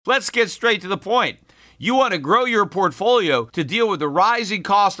Let's get straight to the point. You want to grow your portfolio to deal with the rising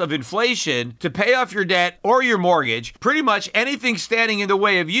cost of inflation, to pay off your debt or your mortgage, pretty much anything standing in the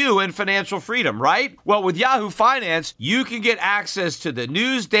way of you and financial freedom, right? Well, with Yahoo Finance, you can get access to the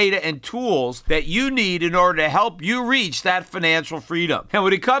news, data, and tools that you need in order to help you reach that financial freedom. And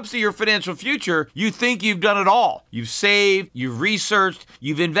when it comes to your financial future, you think you've done it all. You've saved, you've researched,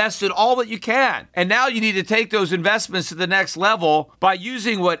 you've invested all that you can. And now you need to take those investments to the next level by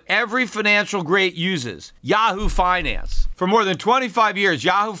using what every financial great uses. Yahoo Finance. For more than 25 years,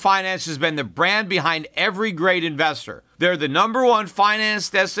 Yahoo Finance has been the brand behind every great investor. They're the #1 finance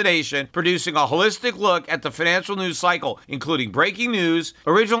destination, producing a holistic look at the financial news cycle, including breaking news,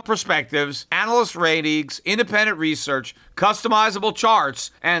 original perspectives, analyst ratings, independent research, customizable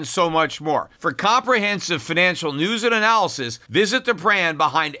charts, and so much more. For comprehensive financial news and analysis, visit the brand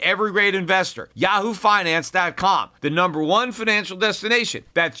behind every great investor, yahoofinance.com, the #1 financial destination.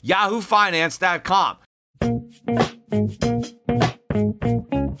 That's yahoofinance.com.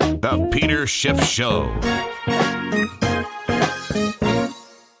 The Peter Schiff Show.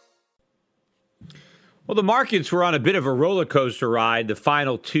 Well, the markets were on a bit of a roller coaster ride the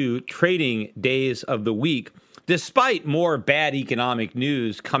final 2 trading days of the week, despite more bad economic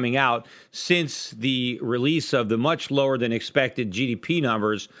news coming out since the release of the much lower than expected GDP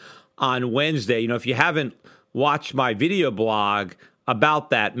numbers on Wednesday. You know, if you haven't watched my video blog about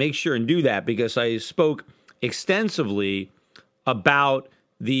that, make sure and do that, because I spoke extensively about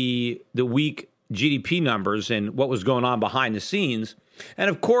the weak GDP numbers and what was going on behind the scenes. And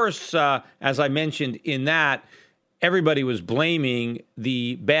of course, as I mentioned in that, everybody was blaming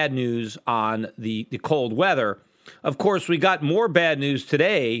the bad news on the cold weather. Of course, we got more bad news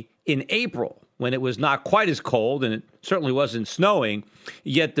today in April, when it was not quite as cold and it certainly wasn't snowing,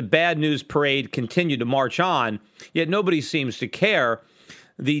 yet the bad news parade continued to march on, yet nobody seems to care.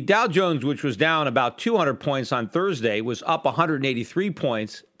 The Dow Jones, which was down about 200 points on Thursday, was up 183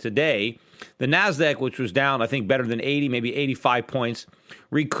 points today. The NASDAQ, which was down, I think, better than 80, maybe 85 points,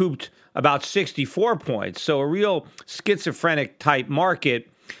 recouped about 64 points. So a real schizophrenic type market.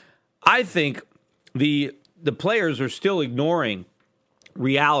 I think the players are still ignoring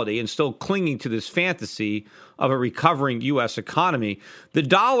reality and still clinging to this fantasy of a recovering U.S. economy. The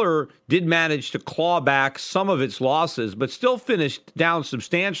dollar did manage to claw back some of its losses, but still finished down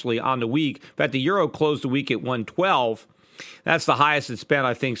substantially on the week. In fact, the euro closed the week at 112. That's the highest it's been,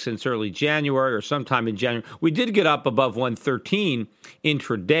 I think, since early January or sometime in January. We did get up above 113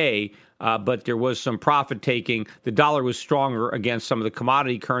 intraday, but there was some profit taking. The dollar was stronger against some of the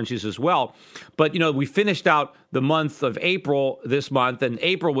commodity currencies as well. But, you know, we finished out the month of April this month, and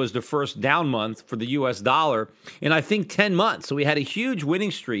April was the first down month for the U.S. dollar in, I think, 10 months. So we had a huge winning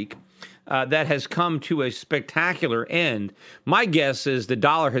streak that has come to a spectacular end. My guess is the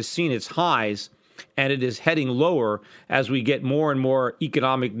dollar has seen its highs, and it is heading lower as we get more and more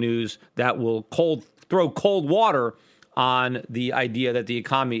economic news that will throw cold water on the idea that the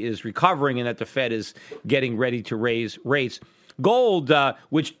economy is recovering and that the Fed is getting ready to raise rates. Gold,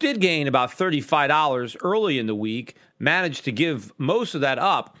 which did gain about $35 early in the week, managed to give most of that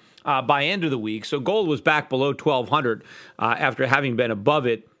up by end of the week. So gold was back below 1,200 after having been above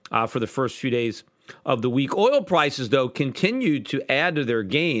it for the first few days of the week. Oil prices, though, continued to add to their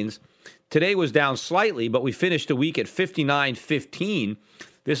gains. Today was down slightly, but we finished the week at 59.15.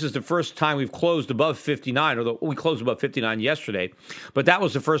 This is the first time we've closed above 59, although we closed above 59 yesterday. But that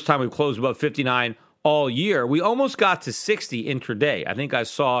was the first time we've closed above 59 all year. We almost got to 60 intraday. I think I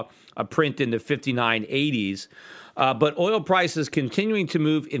saw a print in the 59.80s. But oil prices continuing to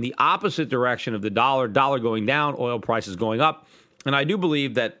move in the opposite direction of the dollar. Dollar going down, oil prices going up. And I do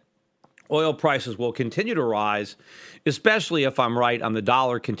believe that oil prices will continue to rise, especially if I'm right on the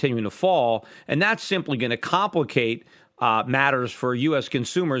dollar continuing to fall. And that's simply going to complicate matters for U.S.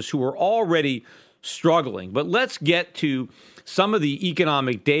 consumers who are already struggling. But let's get to some of the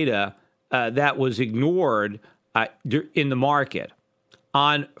economic data that was ignored in the market.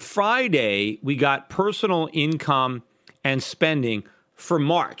 On Friday, we got personal income and spending for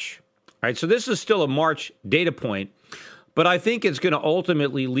March. All right, so this is still a March data point, but I think it's going to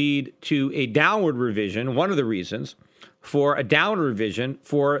ultimately lead to a downward revision, one of the reasons for a downward revision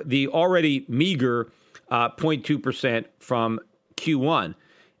for the already meager 0.2% from Q1.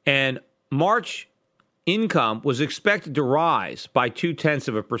 And March income was expected to rise by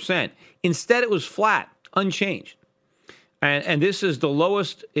 0.2%. Instead, it was flat, unchanged. And this is the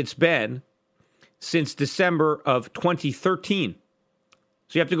lowest it's been since December of 2013.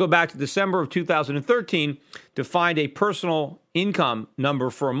 So you have to go back to December of 2013 to find a personal income number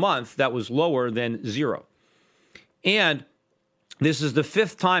for a month that was lower than zero. And This is the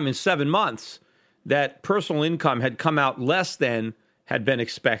fifth time in 7 months that personal income had come out less than had been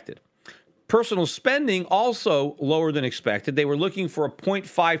expected. Personal spending also lower than expected. They were looking for a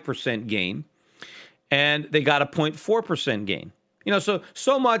 0.5% gain, and they got a 0.4% gain.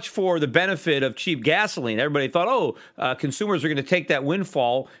 So much for the benefit of cheap gasoline. Everybody thought, consumers are going to take that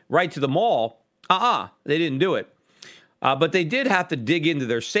windfall right to the mall. They didn't do it. But they did have to dig into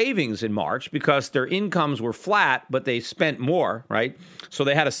their savings in March because their incomes were flat, but they spent more, right? So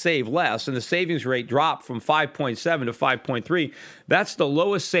they had to save less, and the savings rate dropped from 5.7 to 5.3. That's the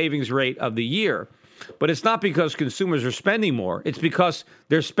lowest savings rate of the year. But it's not because consumers are spending more. It's because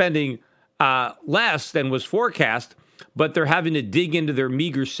they're spending less than was forecast, but they're having to dig into their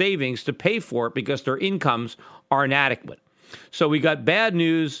meager savings to pay for it because their incomes are inadequate. So we got bad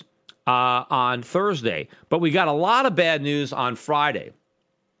news on Thursday, but we got a lot of bad news on Friday.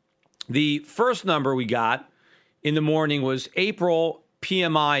 The first number we got in the morning was April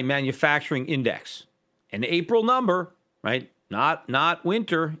PMI Manufacturing Index. An April number, right? Not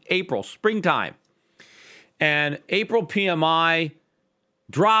winter, April, springtime. And April PMI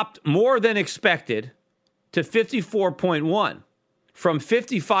dropped more than expected to 54.1 from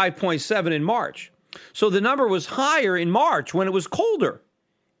 55.7 in March. So the number was higher in March when it was colder.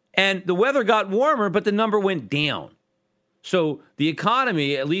 And the weather got warmer, but the number went down. So the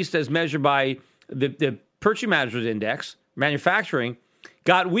economy, at least as measured by the Purchasing Managers Index, manufacturing,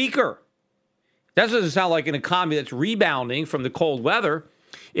 got weaker. That doesn't sound like an economy that's rebounding from the cold weather.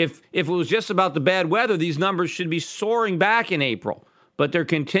 If it was just about the bad weather, these numbers should be soaring back in April, but they're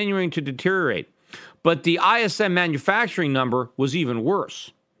continuing to deteriorate. But the ISM manufacturing number was even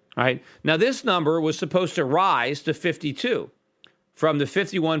worse. Right? Now, this number was supposed to rise to 52 from the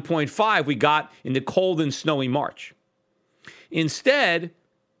 51.5 we got in the cold and snowy March. Instead,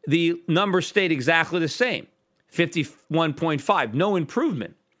 the number stayed exactly the same, 51.5, no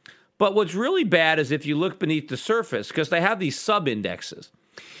improvement. But what's really bad is if you look beneath the surface, because they have these sub-indexes.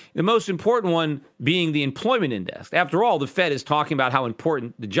 The most important one being the employment index. After all, the Fed is talking about how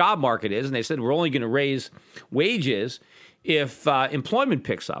important the job market is, and they said we're only going to raise wages if employment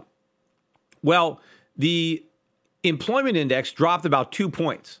picks up. Well, the employment index dropped about 2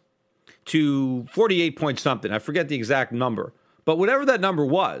 points to 48 point something. I forget the exact number. But whatever that number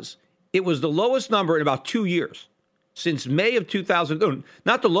was, it was the lowest number in about 2 years. Since May of 2000,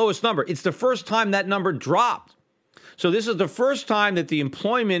 not the lowest number. It's the first time that number dropped. So this is the first time that the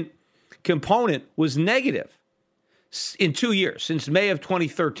employment component was negative in 2 years, since May of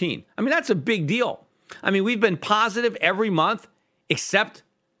 2013. I mean, that's a big deal. I mean, we've been positive every month except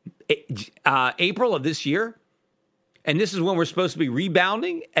April of this year. And this is when we're supposed to be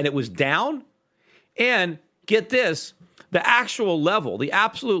rebounding, and it was down. And get this, the actual level, the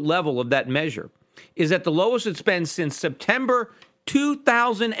absolute level of that measure is at the lowest it's been since September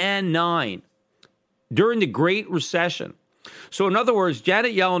 2009, during the Great Recession. So in other words,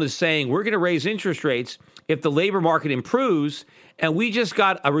 Janet Yellen is saying we're going to raise interest rates if the labor market improves, and we just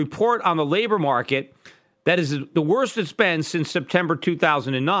got a report on the labor market that is the worst it's been since September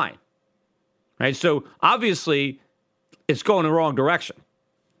 2009. Right? So obviously, it's going in the wrong direction.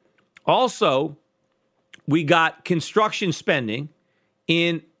 Also, we got construction spending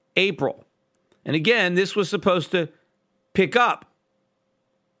in April. And again, this was supposed to pick up.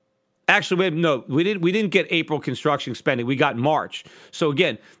 Actually, we didn't get April construction spending. We got March. So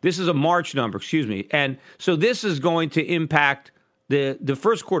again, this is a March number, And so this is going to impact the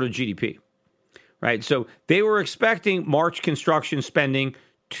first quarter GDP. Right? So they were expecting March construction spending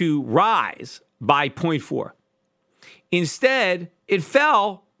to rise by 0.4. Instead, it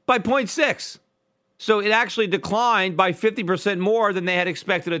fell by 0.6. So it actually declined by 50% more than they had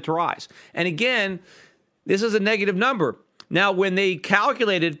expected it to rise. And again, this is a negative number. Now, when they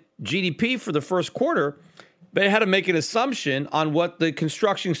calculated GDP for the first quarter, they had to make an assumption on what the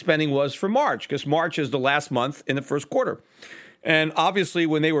construction spending was for March, because March is the last month in the first quarter. And obviously,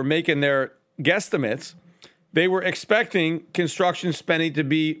 when they were making their guesstimates, they were expecting construction spending to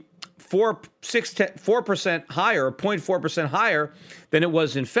be 4% higher, or 0.4% higher than it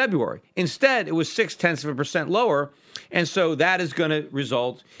was in February. Instead, it was 0.6% lower, and so that is going to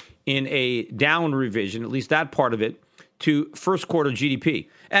result in a down revision, at least that part of it, to first quarter GDP.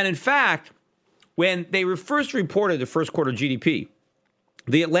 And in fact, when they first reported the first quarter GDP,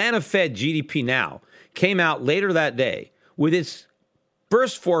 the Atlanta Fed GDP Now came out later that day with its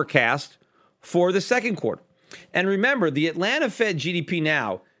first forecast for the second quarter. And remember, the Atlanta Fed GDP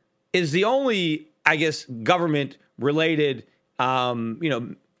Now is the only, I guess, government-related,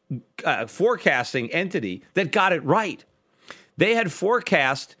 forecasting entity that got it right. They had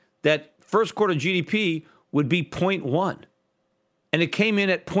forecast that first quarter GDP would be 0.1. and it came in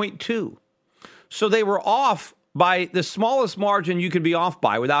at 0.2. So they were off by the smallest margin you could be off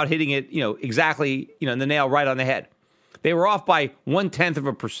by without hitting it, exactly, the nail right on the head. They were off by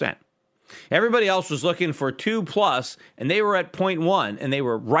 0.1%. Everybody else was looking for 2 plus, and they were at 0.1, and they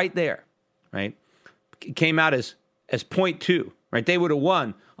were right there, right? It came out as 0.2, right? They would have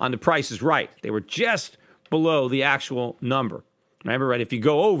won on the Price is Right. They were just below the actual number. Remember, right? If you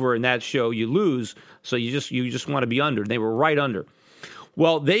go over in that show, you lose. So you just want to be under. They were right under.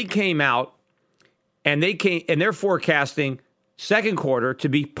 Well, they came out, and they're forecasting second quarter to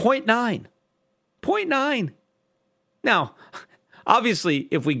be 0.9. 0.9. Now, obviously,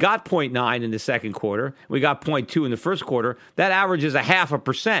 if we got 0.9 in the second quarter, we got 0.2 in the first quarter, that averages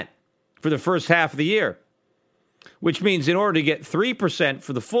 0.5% for the first half of the year, which means in order to get 3%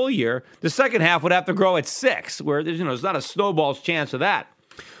 for the full year, the second half would have to grow at 6%, where there's not a snowball's chance of that.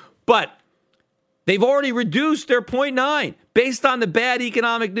 But they've already reduced their 0.9. Based on the bad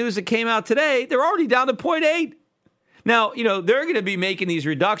economic news that came out today, they're already down to 0.8. Now, they're going to be making these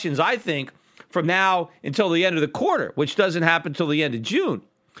reductions, I think, from now until the end of the quarter, which doesn't happen until the end of June.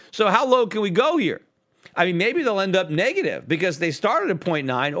 So how low can we go here? I mean, maybe they'll end up negative because they started at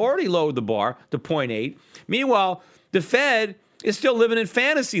 0.9, already lowered the bar to 0.8. Meanwhile, the Fed is still living in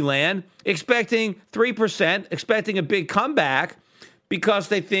fantasy land, expecting 3%, expecting a big comeback because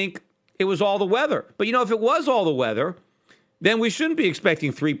they think it was all the weather. But, if it was all the weather, then we shouldn't be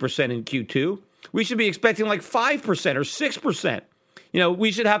expecting 3% in Q2. We should be expecting like 5% or 6%.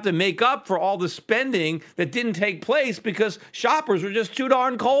 We should have to make up for all the spending that didn't take place because shoppers were just too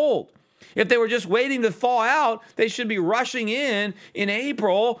darn cold. If they were just waiting to thaw out, they should be rushing in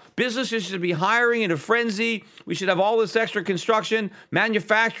April. Businesses should be hiring in a frenzy. We should have all this extra construction.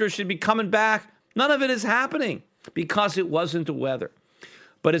 Manufacturers should be coming back. None of it is happening because it wasn't the weather.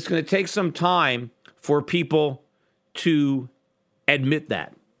 But it's going to take some time for people to admit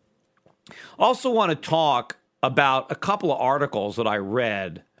that. Also want to talk about a couple of articles that I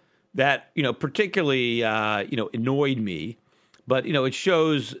read that, particularly, annoyed me, but, it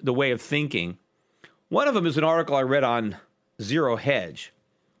shows the way of thinking. One of them is an article I read on Zero Hedge,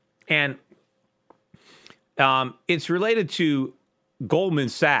 and it's related to Goldman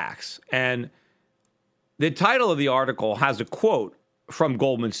Sachs. And the title of the article has a quote from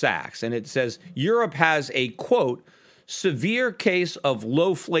Goldman Sachs, and it says, Europe has a, quote, severe case of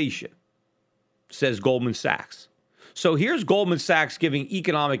lowflation, says Goldman Sachs. So here's Goldman Sachs giving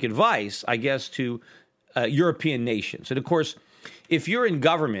economic advice, I guess, to European nations. And of course, if you're in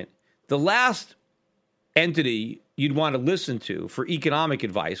government, the last entity you'd want to listen to for economic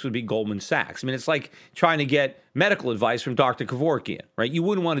advice would be Goldman Sachs. I mean, it's like trying to get medical advice from Dr. Kevorkian, right? You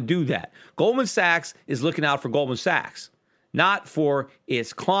wouldn't want to do that. Goldman Sachs is looking out for Goldman Sachs, not for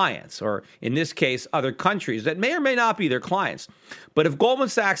its clients, or in this case, other countries that may or may not be their clients. But if Goldman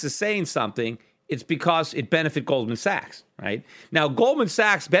Sachs is saying something, it's because it benefits Goldman Sachs, right? Now, Goldman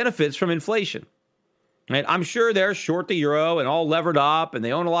Sachs benefits from inflation, right? I'm sure they're short the euro and all levered up, and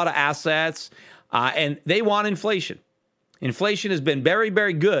they own a lot of assets, and they want inflation. Inflation has been very,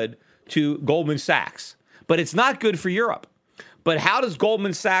 very good to Goldman Sachs, but it's not good for Europe. But how does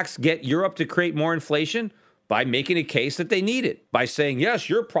Goldman Sachs get Europe to create more inflation? By making a case that they need it, by saying, yes,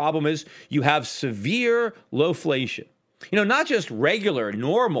 your problem is you have severe lowflation. Not just regular,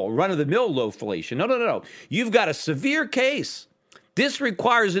 normal, run-of-the-mill lowflation. No. You've got a severe case. This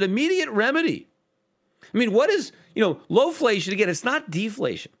requires an immediate remedy. I mean, what is, lowflation? Again, it's not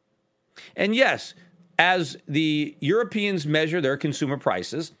deflation. And yes, as the Europeans measure their consumer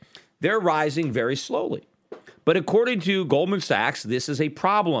prices, they're rising very slowly. But according to Goldman Sachs, this is a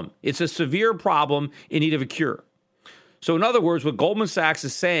problem. It's a severe problem in need of a cure. So in other words, what Goldman Sachs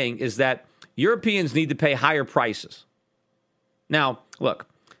is saying is that Europeans need to pay higher prices. Now, look,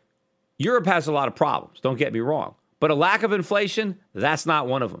 Europe has a lot of problems, don't get me wrong. But a lack of inflation, that's not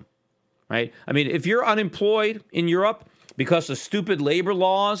one of them, right? I mean, if you're unemployed in Europe because of stupid labor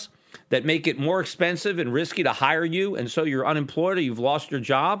laws that make it more expensive and risky to hire you, and so you're unemployed or you've lost your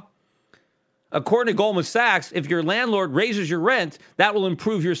job, according to Goldman Sachs, if your landlord raises your rent, that will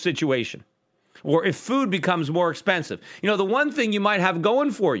improve your situation. Or if food becomes more expensive. The one thing you might have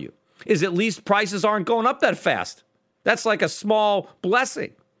going for you is at least prices aren't going up that fast. That's like a small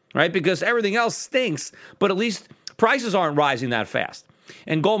blessing, right? Because everything else stinks, but at least prices aren't rising that fast.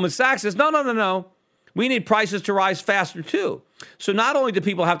 And Goldman Sachs says, no. We need prices to rise faster too. So not only do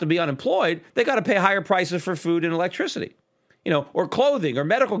people have to be unemployed, they got to pay higher prices for food and electricity. Or clothing or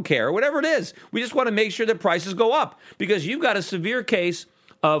medical care or whatever it is. We just want to make sure that prices go up because you've got a severe case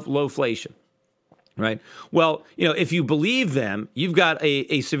of lowflation, right? Well, if you believe them, you've got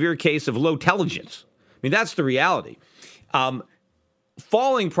a severe case of low intelligence. I mean, that's the reality.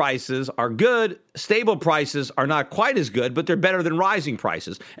 falling prices are good. Stable prices are not quite as good, but they're better than rising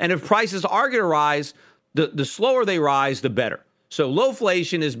prices. And if prices are going to rise, the slower they rise, the better. So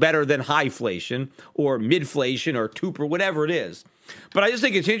lowflation is better than highflation or midflation or or whatever it is. But I just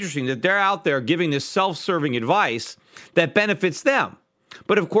think it's interesting that they're out there giving this self-serving advice that benefits them.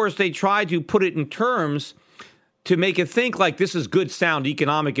 But of course, they try to put it in terms to make it think like this is good, sound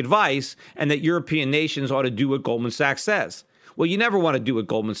economic advice and that European nations ought to do what Goldman Sachs says. Well, you never want to do what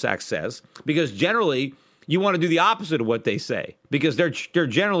Goldman Sachs says because generally you want to do the opposite of what they say because they're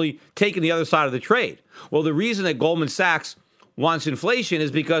generally taking the other side of the trade. Well, the reason that Goldman Sachs wants inflation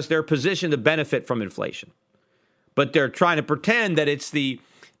is because they're positioned to benefit from inflation. But they're trying to pretend that it's the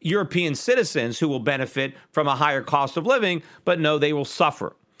European citizens who will benefit from a higher cost of living, but no, they will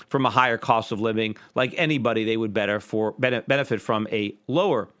suffer from a higher cost of living like anybody. They would benefit from a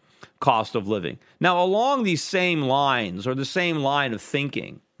lower cost of living. Now, along these same lines or the same line of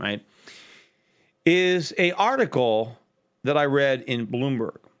thinking, right, is an article that I read in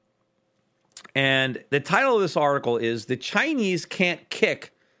Bloomberg. And the title of this article is "The Chinese Can't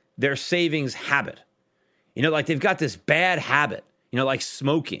Kick Their Savings Habit." You know, like they've got this bad habit, you know, like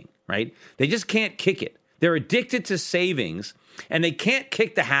smoking, right? They just can't kick it. They're addicted to savings and they can't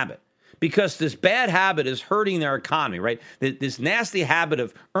kick the habit because this bad habit is hurting their economy, right? This nasty habit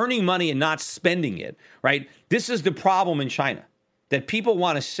of earning money and not spending it, right? This is the problem in China, that people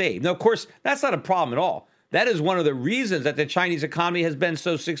want to save. Now, of course, that's not a problem at all. That is one of the reasons that the Chinese economy has been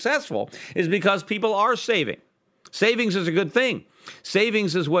so successful is because people are saving. Savings is a good thing.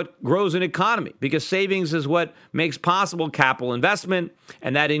 Savings is what grows an economy because savings is what makes possible capital investment,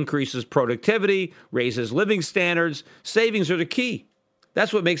 and that increases productivity, raises living standards. Savings are the key.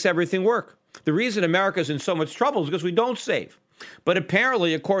 That's what makes everything work. The reason America's in so much trouble is because we don't save. But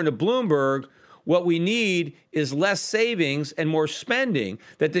apparently, according to Bloomberg, what we need is less savings and more spending,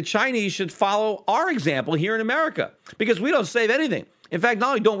 that the Chinese should follow our example here in America because we don't save anything. In fact, not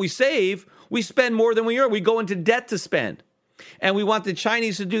only don't we save, we spend more than we earn. We go into debt to spend. And we want the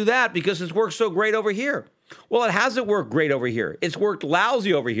Chinese to do that because it's worked so great over here. Well, it hasn't worked great over here. It's worked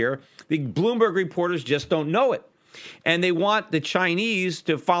lousy over here. The Bloomberg reporters just don't know it. And they want the Chinese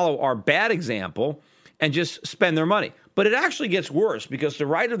to follow our bad example and just spend their money. But it actually gets worse because the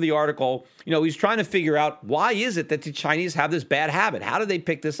writer of the article, you know, he's trying to figure out why is it that the Chinese have this bad habit? How did they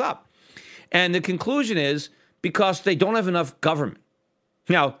pick this up? And the conclusion is because they don't have enough government.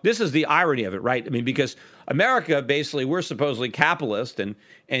 Now, this is the irony of it, right? I mean, because America, basically, we're supposedly capitalist and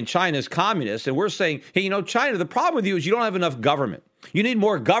China's communist. And we're saying, hey, you know, China, the problem with you is you don't have enough government. You need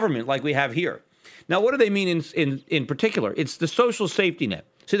more government like we have here. Now, what do they mean in particular? It's the social safety net.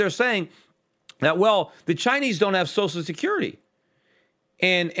 See, they're saying that, well, the Chinese don't have Social Security.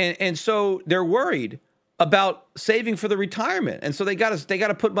 And so they're worried about saving for the retirement. And so they got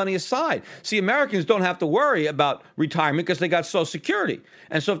to put money aside. See, Americans don't have to worry about retirement because they got Social Security.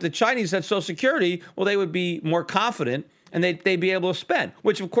 And so if the Chinese had Social Security, well, they would be more confident and they'd be able to spend,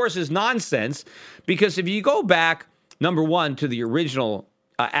 which of course is nonsense because if you go back, number one, to the original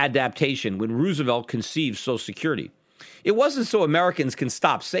adaptation when Roosevelt conceived Social Security, it wasn't so Americans can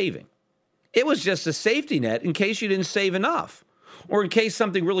stop saving. It was just a safety net in case you didn't save enough. Or in case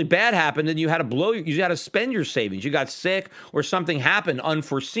something really bad happened and you had to spend your savings. You got sick or something happened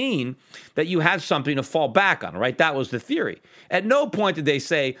unforeseen that you had something to fall back on, right? That was the theory. At no point did they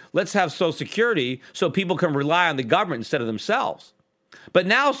say, let's have Social Security so people can rely on the government instead of themselves. But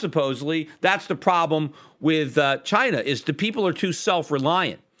now, supposedly, that's the problem with China, is the people are too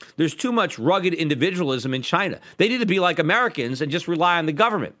self-reliant. There's too much rugged individualism in China. They need to be like Americans and just rely on the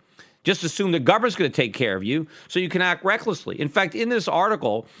government. Just assume the government's going to take care of you so you can act recklessly. In fact, in this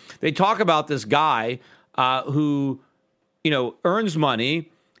article, they talk about this guy who, you know, earns money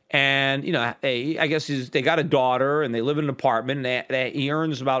and, you know, I guess they got a daughter and they live in an apartment and he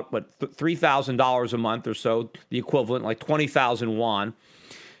earns about, $3,000 a month or so, the equivalent, like 20,000 won.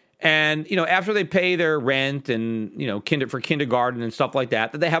 And, you know, after they pay their rent and, you know, for kindergarten and stuff like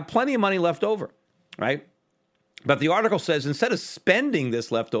that they have plenty of money left over, right? But the article says instead of spending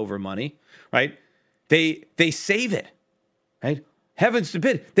this leftover money, right, they save it, right? Heavens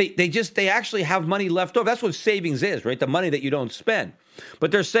forbid. They actually have money left over. That's what savings is, right? The money that you don't spend. But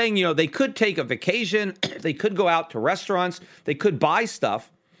they're saying, you know, they could take a vacation. They could go out to restaurants. They could buy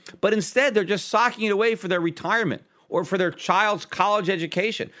stuff. But instead, they're just socking it away for their retirement or for their child's college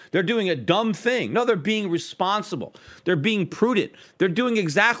education. They're doing a dumb thing. No, they're being responsible. They're being prudent. They're doing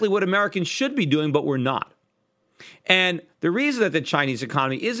exactly what Americans should be doing, but we're not. And the reason that the Chinese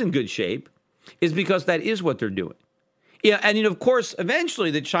economy is in good shape is because that is what they're doing. Yeah, and of course,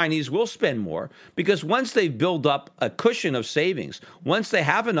 eventually the Chinese will spend more because once they've built up a cushion of savings, once they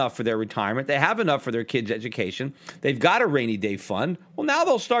have enough for their retirement, they have enough for their kids' education, they've got a rainy day fund, well, now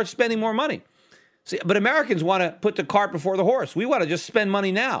they'll start spending more money. See, but Americans want to put the cart before the horse. We want to just spend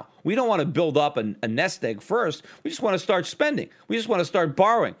money now. We don't want to build up a nest egg first. We just want to start spending. We just want to start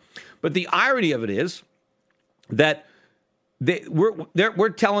borrowing. But the irony of it is that we're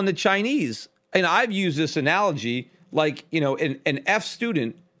telling the Chinese, and I've used this analogy like, an F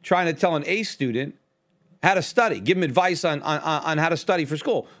student trying to tell an A student how to study, give them advice on how to study for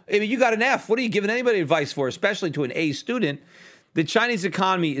school. I mean, you got an F. What are you giving anybody advice for, especially to an A student? The Chinese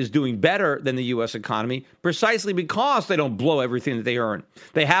economy is doing better than the U.S. economy precisely because they don't blow everything that they earn.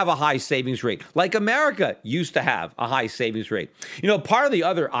 They have a high savings rate, like America used to have a high savings rate. Part of the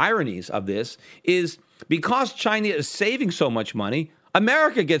other ironies of this is because China is saving so much money,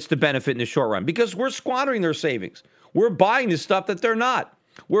 America gets to benefit in the short run because we're squandering their savings. We're buying the stuff that they're not.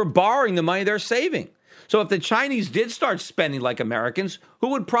 We're borrowing the money they're saving. So if the Chinese did start spending like Americans, who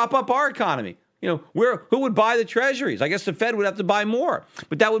would prop up our economy? Who would buy the treasuries? I guess the Fed would have to buy more,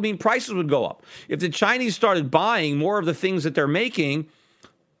 but that would mean prices would go up. If the Chinese started buying more of the things that they're making,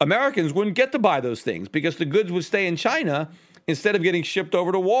 Americans wouldn't get to buy those things because the goods would stay in China instead of getting shipped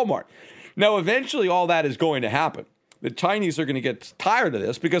over to Walmart. Now, eventually all that is going to happen. The Chinese are going to get tired of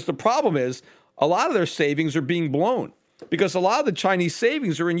this because the problem is a lot of their savings are being blown because a lot of the Chinese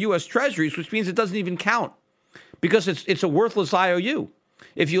savings are in U.S. treasuries, which means it doesn't even count because it's a worthless IOU.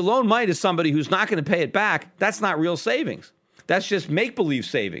 If you loan money to somebody who's not going to pay it back, that's not real savings. That's just make-believe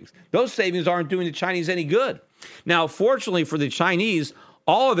savings. Those savings aren't doing the Chinese any good. Now, fortunately for the Chinese,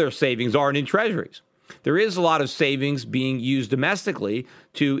 all of their savings aren't in treasuries. There is a lot of savings being used domestically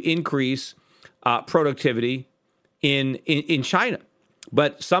to increase productivity in China.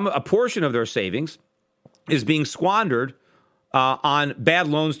 But a portion of their savings is being squandered on bad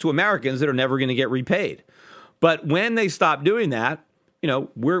loans to Americans that are never going to get repaid. But when they stop doing that,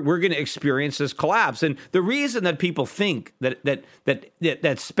 we're going to experience this collapse. And the reason that people think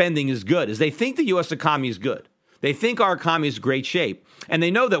that spending is good is they think the U.S. economy is good. They think our economy is in great shape. And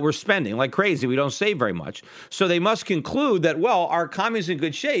they know that we're spending like crazy. We don't save very much. So they must conclude that, well, our economy is in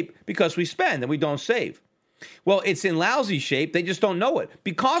good shape because we spend and we don't save. Well, it's in lousy shape. They just don't know it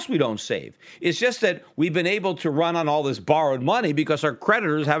because we don't save. It's just that we've been able to run on all this borrowed money because our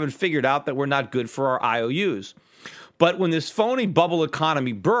creditors haven't figured out that we're not good for our IOUs. But when this phony bubble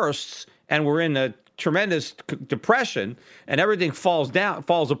economy bursts and we're in a tremendous depression and everything falls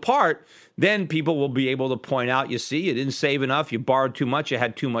apart, then people will be able to point out, you see, you didn't save enough, you borrowed too much, you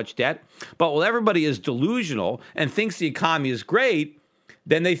had too much debt. But while everybody is delusional and thinks the economy is great,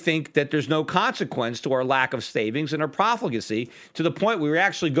 then they think that there's no consequence to our lack of savings and our profligacy to the point where we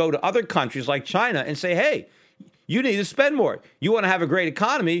actually go to other countries like China and say, hey, you need to spend more. You want to have a great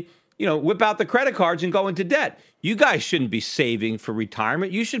economy, whip out the credit cards and go into debt. You guys shouldn't be saving for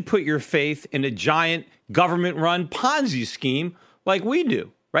retirement. You should put your faith in a giant government-run Ponzi scheme like we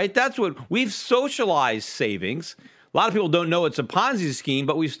do, right? That's what we've socialized savings. A lot of people don't know it's a Ponzi scheme,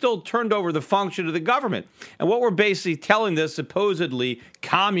 but we've still turned over the function to the government. And what we're basically telling the supposedly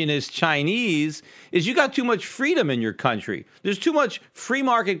communist Chinese is you got too much freedom in your country. There's too much free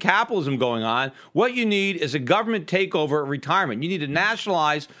market capitalism going on. What you need is a government takeover of retirement. You need to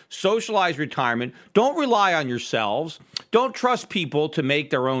nationalize, socialize retirement. Don't rely on yourselves. Don't trust people to make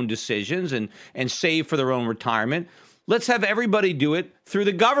their own decisions and save for their own retirement. Let's have everybody do it through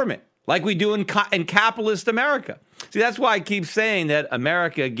the government, like we do in capitalist America. See, that's why I keep saying that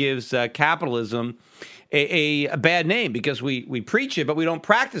America gives capitalism a bad name because we preach it, but we don't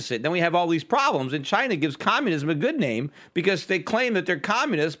practice it. Then we have all these problems. And China gives communism a good name because they claim that they're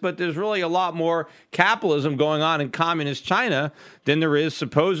communists, but there's really a lot more capitalism going on in communist China than there is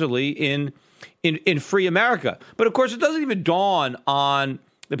supposedly in free America. But of course, it doesn't even dawn on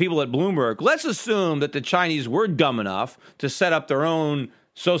the people at Bloomberg. Let's assume that the Chinese were dumb enough to set up their own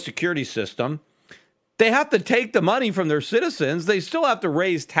Social Security system. They have to take the money from their citizens. They still have to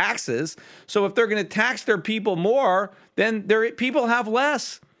raise taxes. So if they're going to tax their people more, then their people have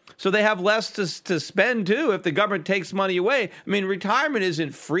less. So they have less to spend, too, if the government takes money away. I mean, retirement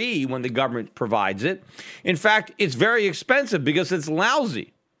isn't free when the government provides it. In fact, it's very expensive because it's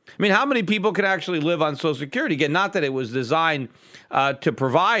lousy. I mean, how many people could actually live on Social Security? Again, not that it was designed to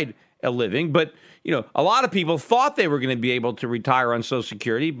provide a living, but a lot of people thought they were going to be able to retire on Social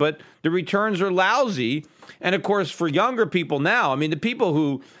Security, but the returns are lousy. And of course, for younger people now, I mean, the people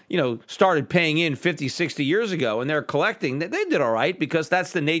who, started paying in 50, 60 years ago and they're collecting, they did all right because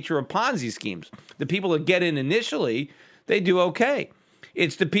that's the nature of Ponzi schemes. The people that get in initially, they do okay.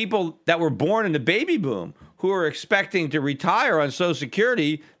 It's the people that were born in the baby boom who are expecting to retire on Social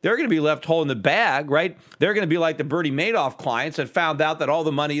Security, they're going to be left holding the bag, right? They're going to be like the Bernie Madoff clients that found out that all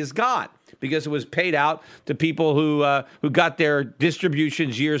the money is gone because it was paid out to people who got their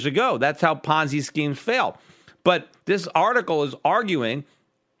distributions years ago. That's how Ponzi schemes fail. But this article is arguing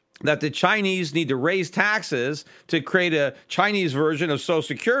that the Chinese need to raise taxes to create a Chinese version of Social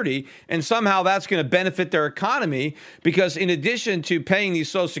Security, and somehow that's going to benefit their economy because in addition to paying these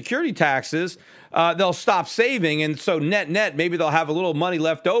Social Security taxes, they'll stop saving, and so net, maybe they'll have a little money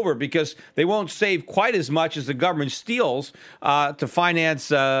left over because they won't save quite as much as the government steals to finance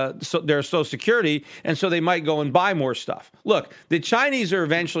their Social Security, and so they might go and buy more stuff. Look, the Chinese are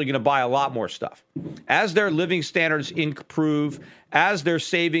eventually going to buy a lot more stuff. As their living standards improve, as their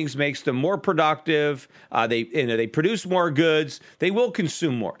savings makes them more productive, they produce more goods, they will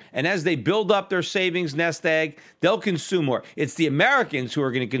consume more. And as they build up their savings nest egg, they'll consume more. It's the Americans who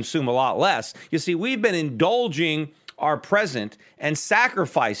are going to consume a lot less. You see, we've been indulging our present and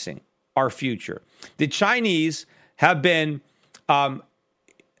sacrificing our future. The Chinese have been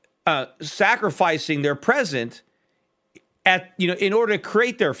sacrificing their present in order to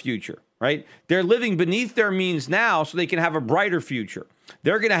create their future. Right? They're living beneath their means now so they can have a brighter future.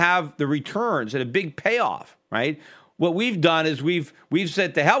 They're going to have the returns and a big payoff, right? What we've done is we've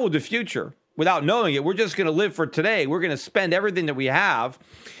said to hell with the future without knowing it. We're just going to live for today. We're going to spend everything that we have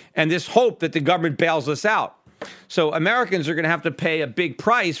and this hope that the government bails us out. So Americans are going to have to pay a big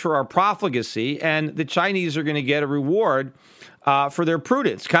price for our profligacy, and the Chinese are going to get a reward for their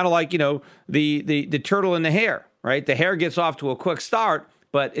prudence, kind of like, the turtle and the hare, right? The hare gets off to a quick start,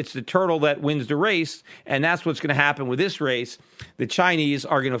 but it's the turtle that wins the race, and that's what's going to happen with this race. The Chinese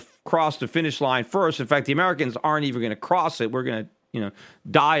are going to cross the finish line first. In fact, the Americans aren't even going to cross it. We're going to,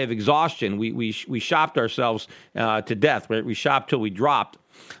 die of exhaustion. We shopped ourselves to death. Right? We shopped till we dropped,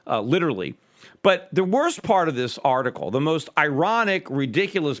 literally. But the worst part of this article, the most ironic,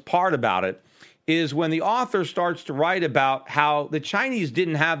 ridiculous part about it, is when the author starts to write about how the Chinese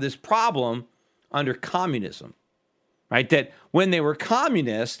didn't have this problem under communism. Right, that when they were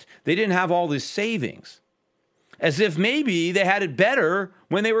communist, they didn't have all this savings, as if maybe they had it better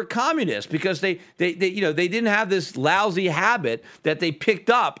when they were communist because they didn't have this lousy habit that they picked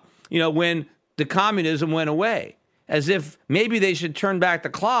up, when the communism went away, as if maybe they should turn back the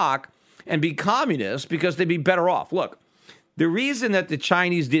clock and be communist because they'd be better off. Look, the reason that the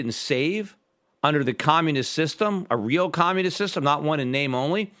Chinese didn't save under the communist system, a real communist system, not one in name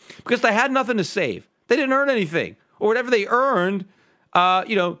only, because they had nothing to save. They didn't earn anything. Or whatever they earned,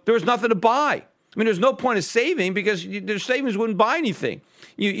 there was nothing to buy. I mean, there's no point of saving because their savings wouldn't buy anything.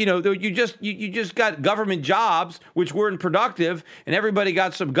 You just got government jobs which weren't productive, and everybody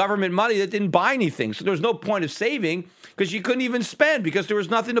got some government money that didn't buy anything. So there was no point of saving because you couldn't even spend because there was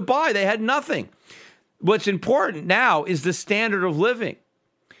nothing to buy. They had nothing. What's important now is the standard of living.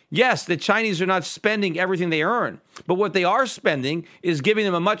 Yes, the Chinese are not spending everything they earn, but what they are spending is giving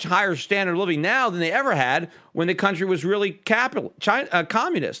them a much higher standard of living now than they ever had when the country was really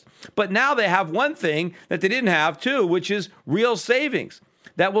communist. But now they have one thing that they didn't have too, which is real savings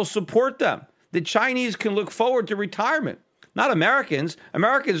that will support them. The Chinese can look forward to retirement. Not Americans.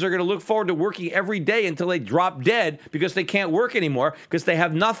 Americans are going to look forward to working every day until they drop dead because they can't work anymore because they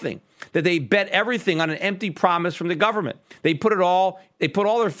have nothing. That they bet everything on an empty promise from the government. They put all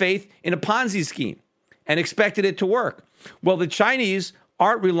their faith in a Ponzi scheme and expected it to work. Well, the Chinese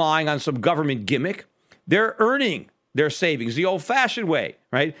aren't relying on some government gimmick. They're earning their savings the old-fashioned way,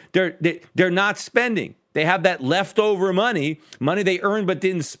 right? They're not spending. They have that leftover money they earned but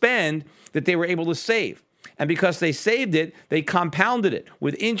didn't spend that they were able to save. And because they saved it, they compounded it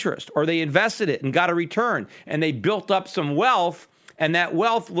with interest, or they invested it and got a return, and they built up some wealth, and that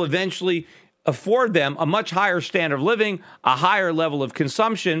wealth will eventually afford them a much higher standard of living, a higher level of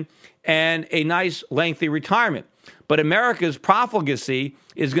consumption, and a nice, lengthy retirement. But America's profligacy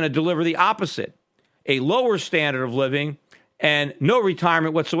is going to deliver the opposite, a lower standard of living and no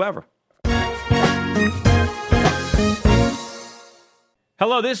retirement whatsoever.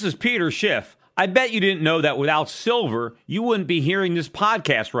 Hello, this is Peter Schiff. I bet you didn't know that without silver, you wouldn't be hearing this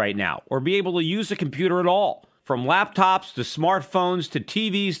podcast right now or be able to use a computer at all. From laptops to smartphones to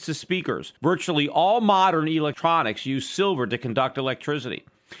TVs to speakers, virtually all modern electronics use silver to conduct electricity.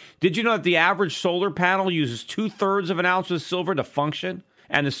 Did you know that the average solar panel uses 2/3 of an ounce of silver to function?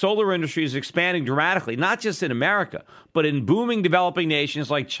 And the solar industry is expanding dramatically, not just in America, but in booming developing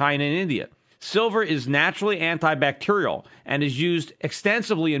nations like China and India. Silver is naturally antibacterial and is used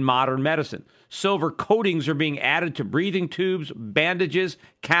extensively in modern medicine. Silver coatings are being added to breathing tubes, bandages,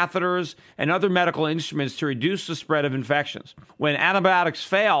 catheters, and other medical instruments to reduce the spread of infections. When antibiotics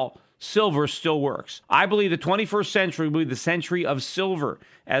fail, silver still works. I believe the 21st century will be the century of silver.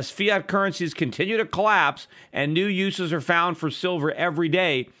 As fiat currencies continue to collapse and new uses are found for silver every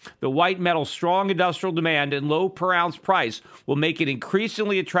day, the white metal's strong industrial demand and low per ounce price will make it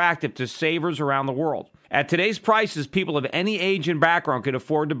increasingly attractive to savers around the world. At today's prices, people of any age and background can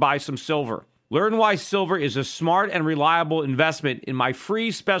afford to buy some silver. Learn why silver is a smart and reliable investment in my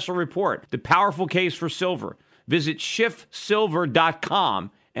free special report, The Powerful Case for Silver. Visit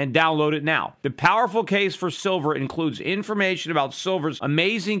shiftsilver.com and download it now. The Powerful Case for Silver includes information about silver's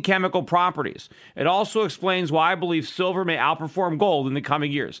amazing chemical properties. It also explains why I believe silver may outperform gold in the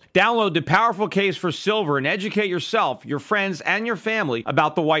coming years. Download The Powerful Case for Silver and educate yourself, your friends, and your family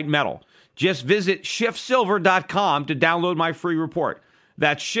about the white metal. Just visit shiftsilver.com to download my free report.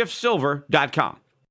 That's shiftsilver.com.